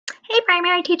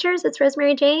primary teachers, it's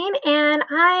Rosemary Jane, and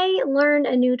I learned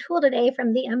a new tool today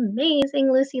from the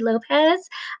amazing Lucy Lopez.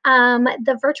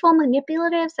 The virtual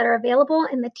manipulatives that are available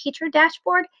in the teacher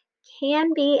dashboard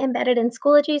can be embedded in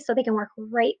Schoology, so they can work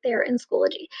right there in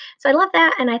Schoology. So I love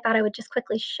that, and I thought I would just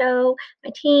quickly show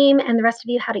my team and the rest of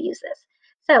you how to use this.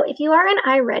 So if you are in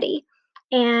iReady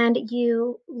and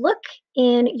you look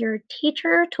in your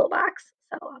teacher toolbox,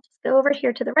 so I'll just go over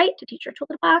here to the right to teacher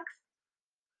toolbox,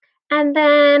 and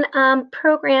then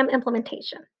program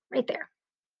implementation right there.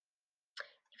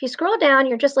 If you scroll down,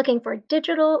 you're just looking for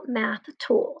digital math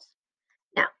tools.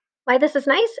 Now, why this is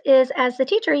nice is as the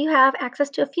teacher, you have access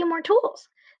to a few more tools.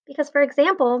 Because, for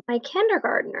example, my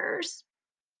kindergartners,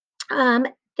 um,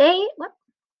 they, whoop,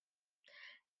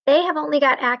 they have only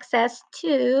got access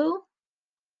to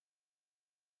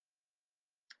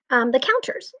the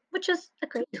counters, which is a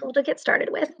great tool to get started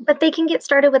with, but they can get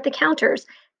started with the counters.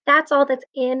 That's all that's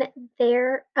in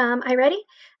their iReady.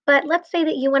 But let's say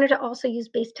that you wanted to also use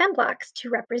base 10 blocks to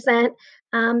represent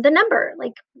the number.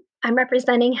 Like I'm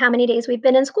representing how many days we've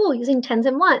been in school using tens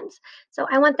and ones. So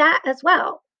I want that as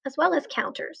well as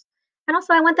counters. And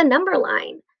also I want the number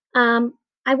line.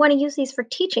 I want to use these for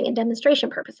teaching and demonstration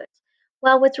purposes.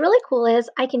 Well, what's really cool is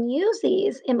I can use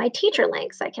these in my teacher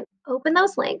links. I can open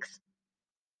those links.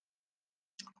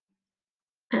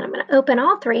 And I'm going to open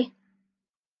all three.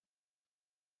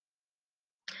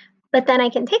 But then I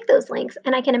can take those links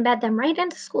and I can embed them right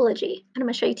into Schoology. And I'm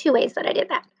going to show you two ways that I did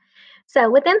that. So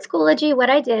within Schoology, what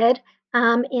I did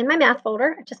in my math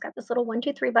folder, I just got this little 1,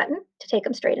 2, 3 button to take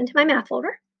them straight into my math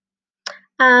folder.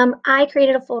 I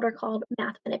created a folder called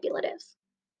Math Manipulatives.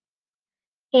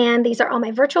 And these are all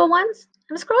my virtual ones.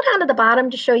 I'm going to scroll down to the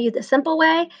bottom to show you the simple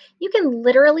way. You can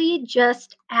literally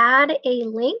just add a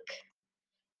link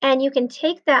and you can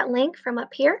take that link from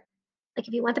up here. Like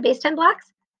if you want the base 10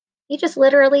 blocks, you just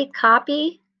literally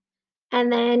copy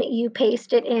and then you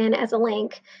paste it in as a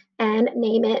link and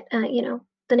name it,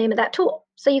 the name of that tool.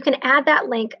 So you can add that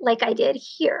link like I did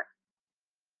here.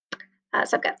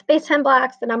 So I've got the base 10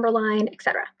 blocks, the number line,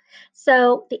 etc.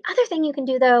 So the other thing you can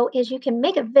do though is you can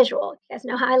make a visual. You guys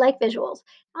know how I like visuals.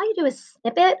 All you do is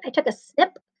snip it. I took a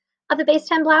snip of the base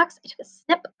 10 blocks. I took a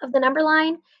snip of the number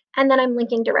line, and then I'm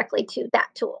linking directly to that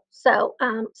tool. So,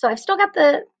 so I've still got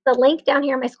the link down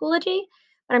here in my Schoology,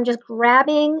 but I'm just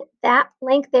grabbing that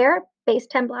link there, base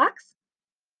 10 blocks.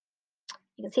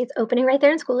 You can see it's opening right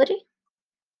there in Schoology.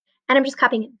 And I'm just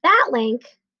copying that link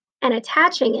and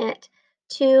attaching it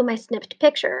to my snipped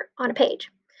picture on a page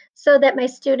so that my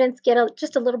students get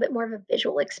just a little bit more of a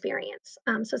visual experience.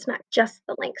 So it's not just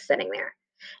the link sitting there.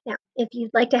 Now, if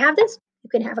you'd like to have this, you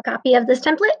can have a copy of this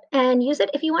template and use it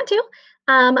if you want to,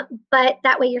 but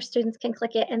that way your students can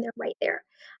click it and they're right there.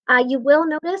 You will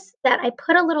notice that I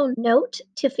put a little note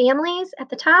to families at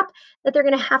the top that they're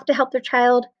going to have to help their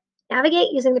child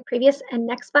navigate using the previous and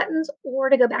next buttons or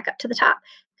to go back up to the top.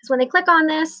 Because when they click on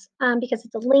this, because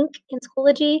it's a link in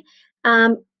Schoology,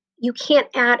 you can't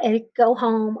add a go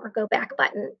home or go back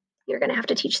button. You're going to have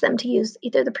to teach them to use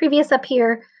either the previous up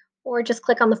here or just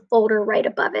click on the folder right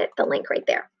above it, the link right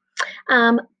there.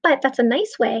 But that's a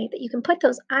nice way that you can put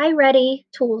those iReady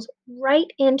tools right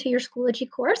into your Schoology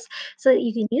course so that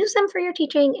you can use them for your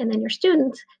teaching and then your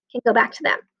students can go back to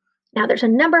them. Now, there's a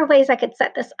number of ways I could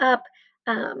set this up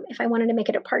if I wanted to make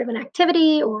it a part of an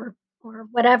activity or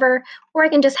whatever, or I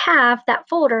can just have that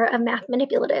folder of math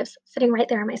manipulatives sitting right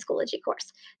there in my Schoology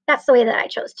course. That's the way that I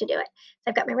chose to do it. So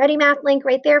I've got my Ready Math link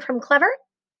right there from Clever.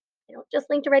 I don't just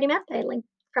link to Ready Math, I link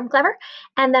from Clever.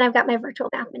 And then I've got my virtual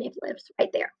math manipulatives right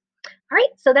there. All right,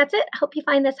 so that's it. I hope you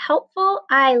find this helpful.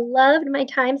 I loved my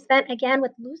time spent again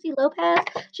with Lucy Lopez.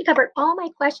 She covered all my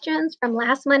questions from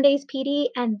last Monday's PD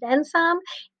and then some,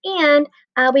 and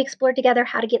we explored together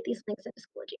how to get these links into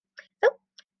Schoology. So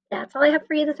that's all I have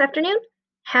for you this afternoon.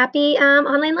 Happy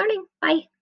online learning. Bye.